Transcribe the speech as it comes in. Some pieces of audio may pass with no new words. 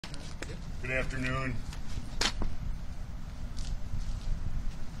Good afternoon.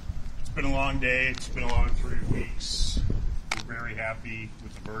 It's been a long day. It's been a long 3 weeks. We're very happy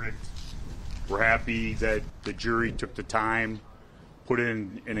with the verdict. We're happy that the jury took the time, put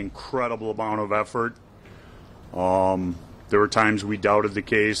in an incredible amount of effort. There were times we doubted the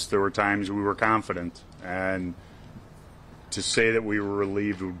case. There were times we were confident. And to say that we were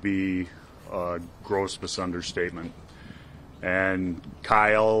relieved would be a gross misunderstatement. And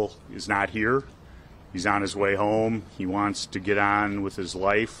Kyle is not here. He's on his way home. He wants to get on with his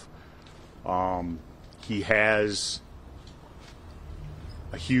life. He has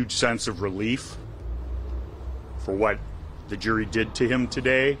a huge sense of relief for what the jury did to him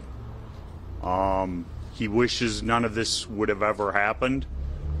today. He wishes none of this would have ever happened.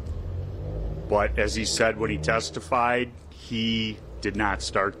 But as he said when he testified, he did not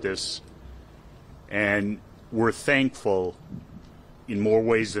start this. And we're thankful in more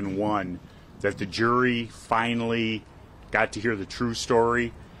ways than one that the jury finally got to hear the true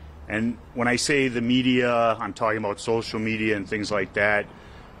story. And when I say the media, I'm talking about social media and things like that.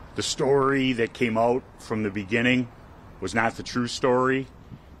 The story that came out from the beginning was not the true story.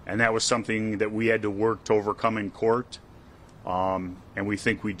 And that was something that we had to work to overcome in court. And we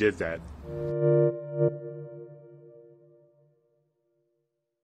think we did that.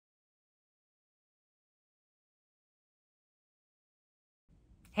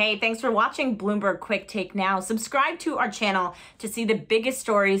 Hey, thanks for watching Bloomberg Quick Take Now. Subscribe to our channel to see the biggest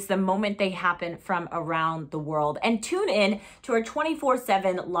stories the moment they happen from around the world. And tune in to our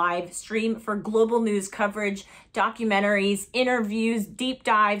 24/7 live stream for global news coverage, documentaries, interviews, deep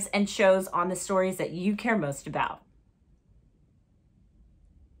dives, and shows on the stories that you care most about.